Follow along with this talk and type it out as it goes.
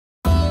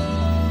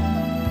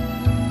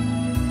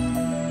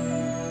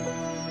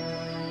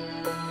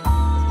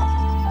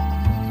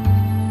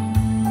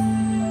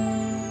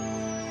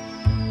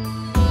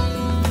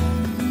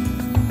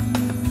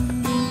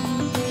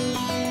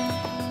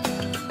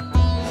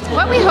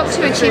What we hoped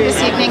to achieve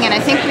this evening, and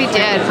I think we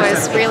did,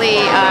 was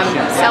really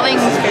selling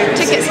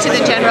tickets to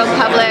the general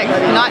public,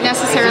 not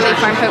necessarily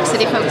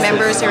FarmFolkCityFolk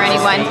members or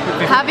anyone,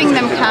 having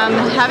them come,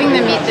 having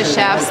them meet the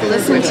chefs,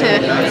 listen to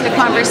the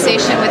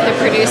conversation with the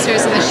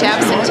producers and the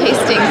chefs, and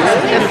tasting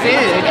the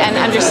food and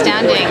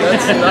understanding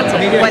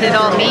what it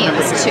all means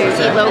to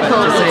eat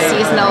local, eat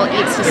seasonal,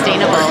 eat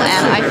sustainable.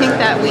 And I think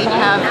that we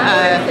have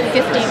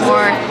 50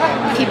 more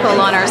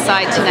people on our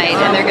side tonight,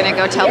 and they're going to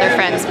go tell their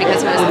friends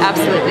because it was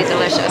absolutely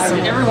delicious.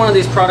 Every one of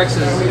these products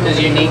is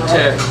unique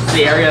to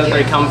the area that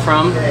they come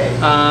from.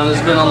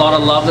 There's been a lot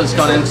of love that's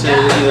gone into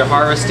either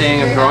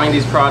harvesting or growing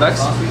these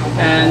products,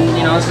 and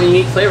you know, it's a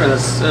unique flavor.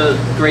 That's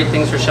great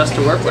things for chefs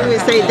to work with.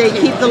 They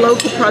keep the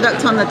local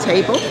product on the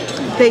table.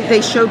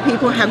 They show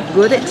people how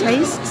good it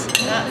tastes,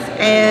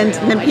 and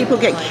then people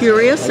get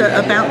curious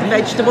about the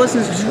vegetables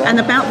and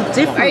about the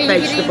different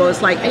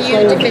vegetables like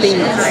gold beets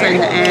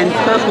and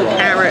purple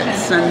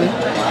carrots and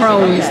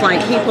crones,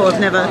 like people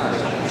have never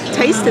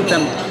tasted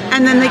them.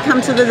 And then they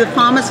come to the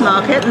farmer's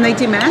market and they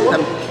demand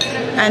them,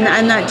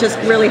 and that just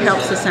really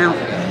helps us out.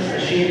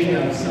 Shaving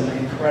of some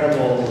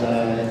incredible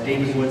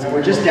David Woods.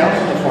 We're just down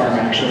from the farm,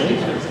 actually.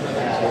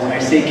 When I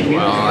say community,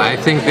 well, I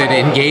think that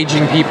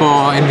engaging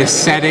people in this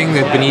setting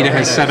that Benita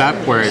has set up,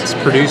 where it's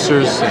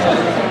producers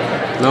and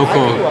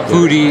local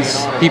foodies,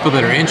 people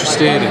that are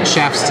interested, and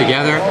chefs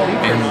together,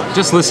 and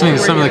just listening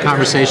to some of the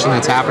conversation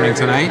that's happening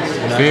tonight,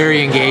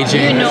 very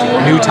engaging.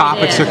 New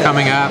topics are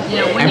coming up,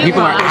 and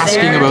people are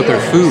asking about their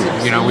food,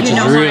 you know, which is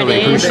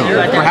really crucial.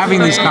 We're having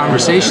these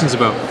conversations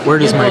about where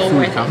does my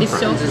food come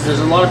from. There's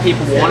a lot of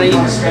people want to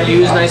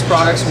use nice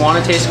products, want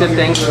to taste good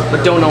things,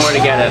 but don't know where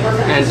to get it,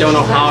 and don't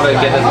know how to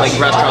get it like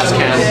restaurants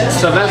can.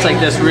 So events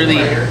like this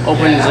really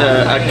opens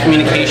a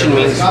communication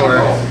means for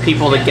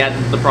people to get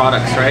the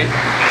products, right?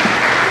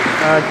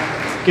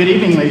 Good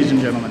evening, ladies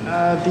and gentlemen.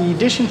 The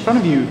dish in front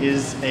of you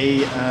is a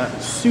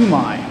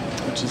sumai,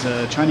 which is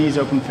a Chinese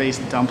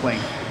open-faced dumpling.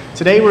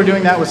 Today we're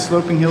doing that with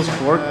Sloping Hills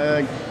pork.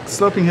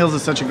 Sloping Hills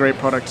is such a great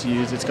product to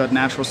use. It's got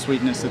natural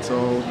sweetness. It's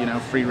all, you know,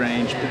 free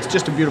range. It's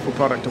just a beautiful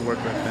product to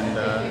work with,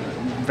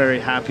 and very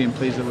happy and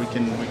pleased that we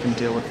can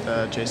deal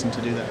with Jason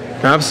to do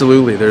that.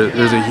 Absolutely,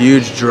 there's a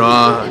huge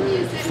draw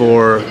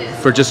for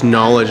just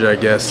knowledge, I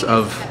guess,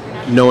 of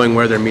knowing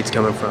where their meat's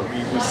coming from.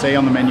 We say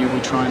on the menu we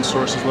try and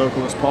source as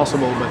local as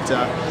possible, but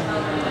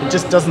it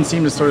just doesn't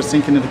seem to sort of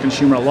sink into the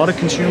consumer. A lot of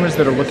consumers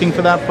that are looking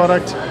for that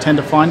product tend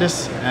to find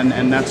us,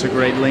 and that's a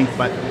great link.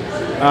 But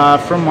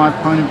from my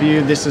point of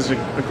view, this is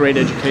a great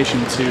education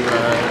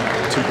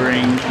to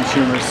bring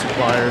consumers,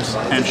 suppliers,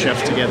 and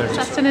chefs together.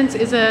 Sustenance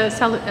is a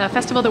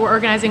festival that we're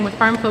organizing with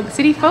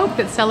FarmFolkCityFolk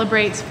that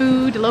celebrates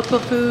food, local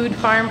food,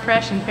 farm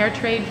fresh and fair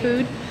trade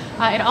food.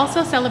 It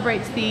also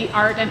celebrates the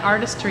art and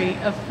artistry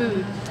of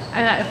food.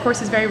 And that, of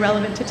course, is very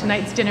relevant to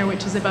tonight's dinner,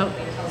 which is about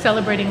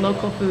celebrating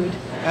local food.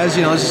 As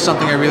you know, this is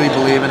something I really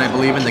believe in. I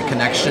believe in the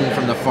connection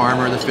from the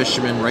farmer, the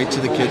fisherman, right to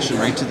the kitchen,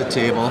 right to the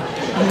table.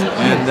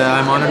 And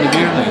I'm honored to be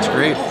here tonight. It's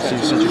great. See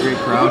such a great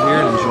crowd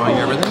here and enjoying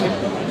everything.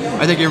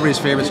 I think everybody's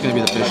favorite is going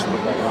to be the fish,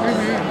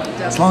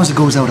 though. As long as it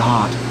goes out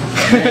hot.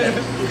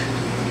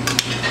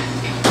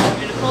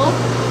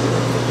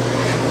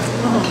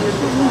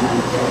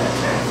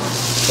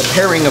 The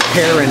pairing of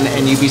Pear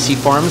and UBC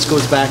Farms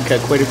goes back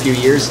quite a few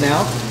years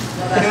now.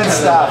 Good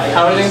stuff.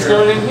 How are things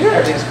going in here?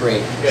 Everything's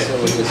great.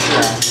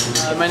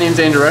 So my name's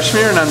Andrew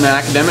Rushmere, and I'm the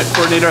academic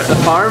coordinator at the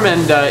farm,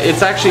 and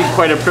it's actually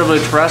quite a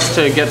privilege for us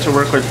to get to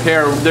work with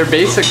Pear. They're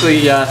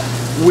basically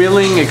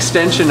willing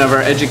extension of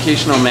our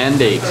educational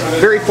mandate.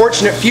 Very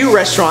fortunate few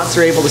restaurants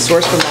are able to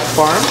source from that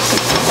farm,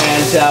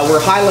 and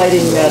we're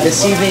highlighting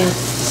this evening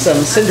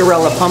some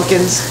Cinderella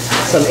pumpkins,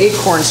 some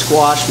acorn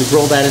squash. We've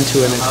rolled that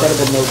into an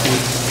incredible gnocchi,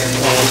 and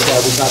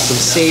we've got some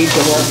sage,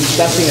 and we'll be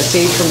dusting a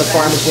sage from the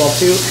farm as well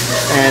too,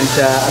 and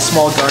a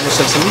small garnish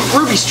of some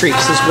ruby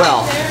streaks as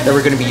well that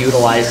we're going to be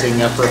utilizing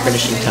for a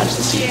finishing touch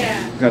this evening.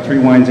 We've got 3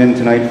 wines in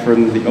tonight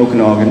from the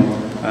Okanagan.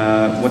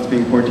 What's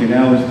being poured to you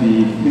now is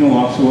the Pinot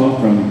Oxua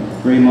from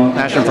Greymont.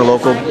 Passion for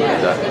local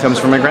comes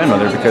from my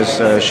grandmother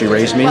because she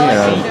raised me.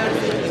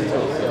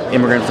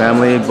 Immigrant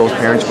family, both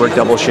parents worked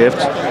double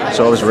shift,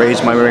 so I was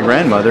raised by my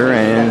grandmother,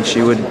 and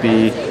she would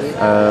be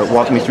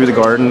walking me through the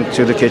garden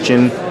to the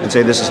kitchen and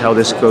say, this is how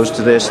this goes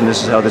to this, and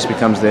this is how this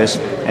becomes this,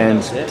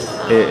 and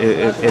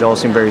it all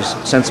seemed very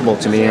sensible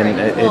to me, and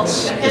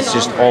it's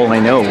just all I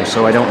know,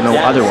 so I don't know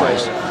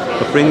otherwise.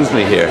 What brings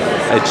me here?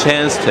 A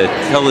chance to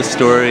tell the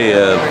story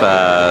of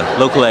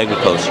local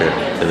agriculture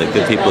to the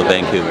good people of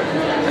Vancouver.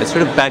 I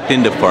sort of backed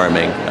into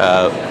farming,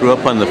 grew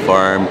up on the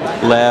farm,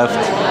 left,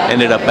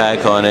 ended up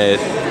back on it,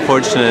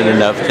 fortunate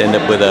enough to end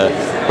up with a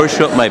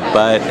horseshoe up my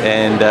butt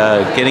and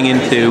getting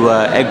into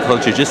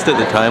agriculture just at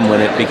the time when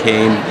it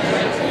became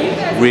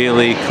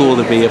really cool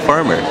to be a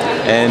farmer.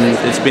 And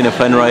it's been a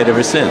fun ride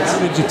ever since.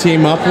 Who did you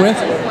team up with?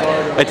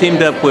 I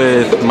teamed up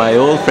with my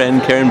old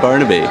friend Karen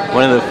Barnaby,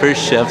 one of the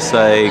first chefs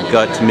I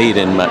got to meet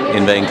in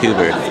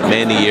Vancouver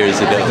many years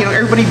ago. You know,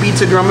 everybody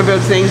beats a drum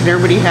about things and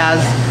everybody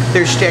has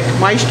their shtick.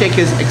 My shtick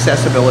is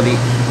accessibility.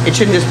 It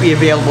shouldn't just be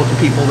available to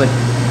people that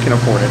can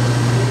afford it.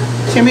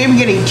 See, I'm even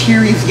getting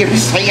teary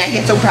saying I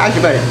get so passionate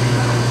about it.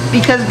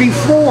 Because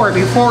before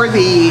the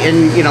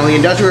the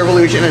Industrial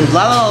Revolution and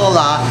blah blah blah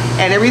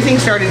blah, and everything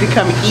started to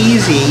come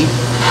easy,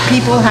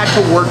 people had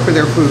to work for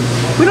their food.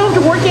 We don't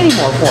have to work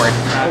anymore for it.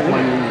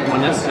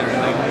 When necessary.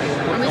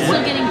 Are we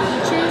still getting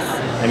peaches?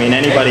 I mean,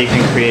 anybody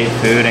can create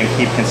food and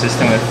keep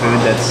consistent with food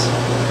that's,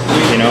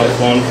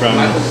 flown from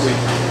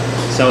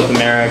South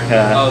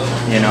America,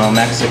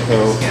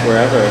 Mexico,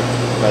 wherever.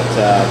 But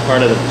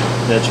part of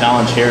the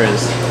challenge here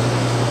is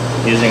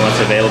using what's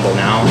available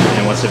now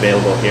and what's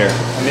available here.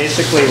 And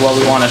basically what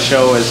we want to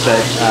show is that,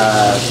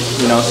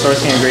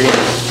 sourcing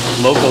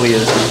ingredients locally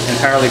is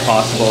entirely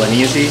possible and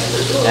easy,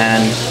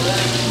 and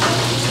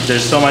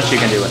there's so much you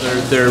can do with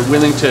it. They're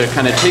willing to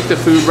kind of take the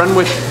food, run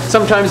with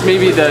sometimes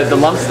maybe the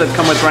lumps that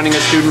come with running a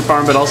student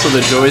farm, but also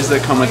the joys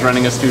that come with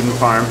running a student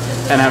farm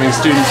and having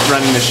students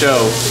running the show.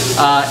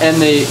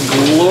 And they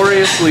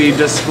gloriously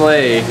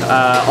display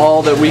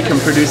all that we can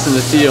produce in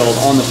the field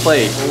on the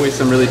plate. Always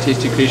some really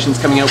tasty creations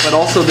coming out, but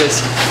also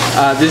this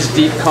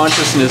deep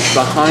consciousness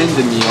behind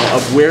the meal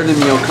of where the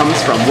meal comes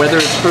from, whether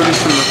it's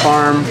produce from the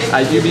farm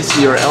at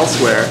UBC or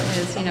elsewhere.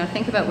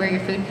 Think about where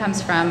your food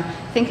comes from.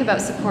 Think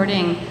about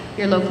supporting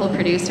your local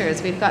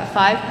producers. We've got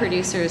 5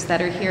 producers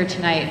that are here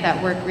tonight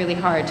that work really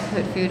hard to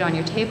put food on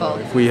your table.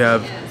 If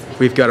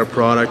we've got a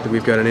product that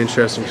we've got an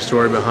interesting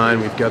story behind,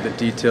 we've got the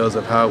details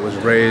of how it was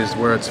raised,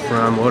 where it's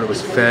from, what it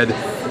was fed,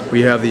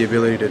 we have the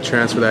ability to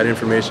transfer that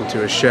information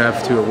to a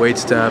chef, to a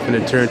waitstaff, and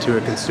in turn to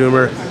a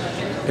consumer.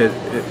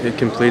 It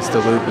completes the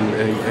loop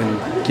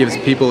and gives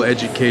people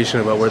education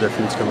about where their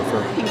food's coming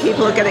from. I think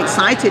people get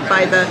excited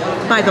by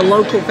the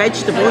local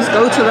vegetables,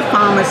 go to the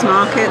farmers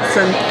markets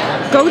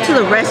and go to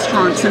the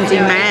restaurants and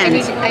demand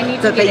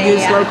that they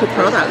use local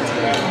product,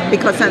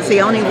 because that's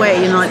the only way,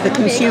 the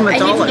consumer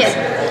dollars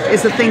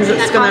is the things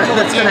that's gonna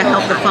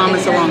help the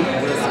farmers along.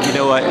 You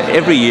know what?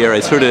 Every year I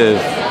sort of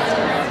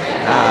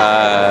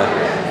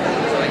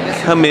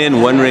come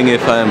in wondering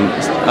if I'm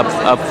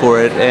up for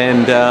it,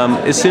 and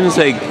as soon as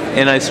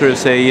I sort of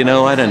say,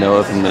 I don't know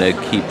if I'm going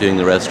to keep doing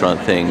the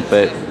restaurant thing,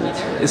 but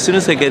as soon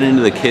as I get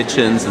into the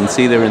kitchens and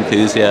see their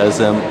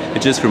enthusiasm,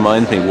 it just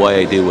reminds me why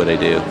I do what I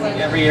do.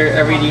 Every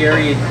year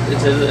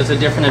it's a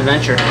different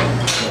adventure.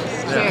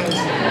 Cheers.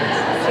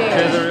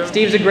 Cheers.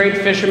 Steve's a great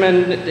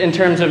fisherman in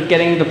terms of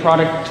getting the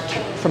product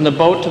from the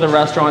boat to the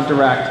restaurant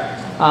direct.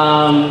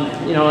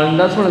 And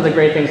that's one of the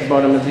great things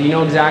about him is you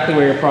know exactly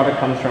where your product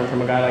comes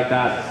from a guy like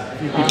that.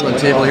 People on the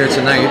table here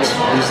tonight,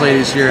 these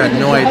ladies here had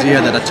no idea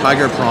that a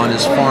tiger prawn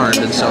is farmed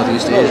in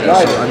Southeast Asia.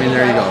 So, I mean,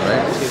 there you go, right?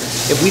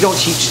 If we don't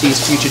teach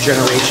these future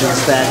generations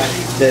that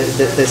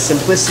the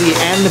simplicity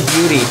and the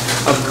beauty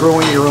of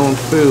growing your own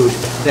food,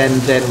 then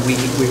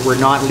we're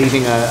not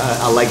leaving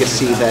a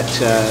legacy that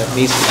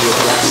needs to be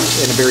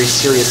addressed in a very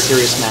serious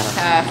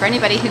manner. For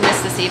anybody who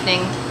missed this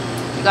evening,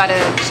 you got to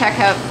check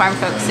out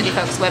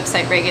FarmFolkCityFolk's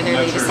website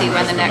regularly to see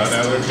when the next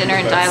dinner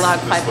and dialogue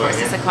 5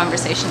 courses of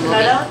conversation will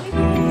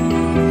be.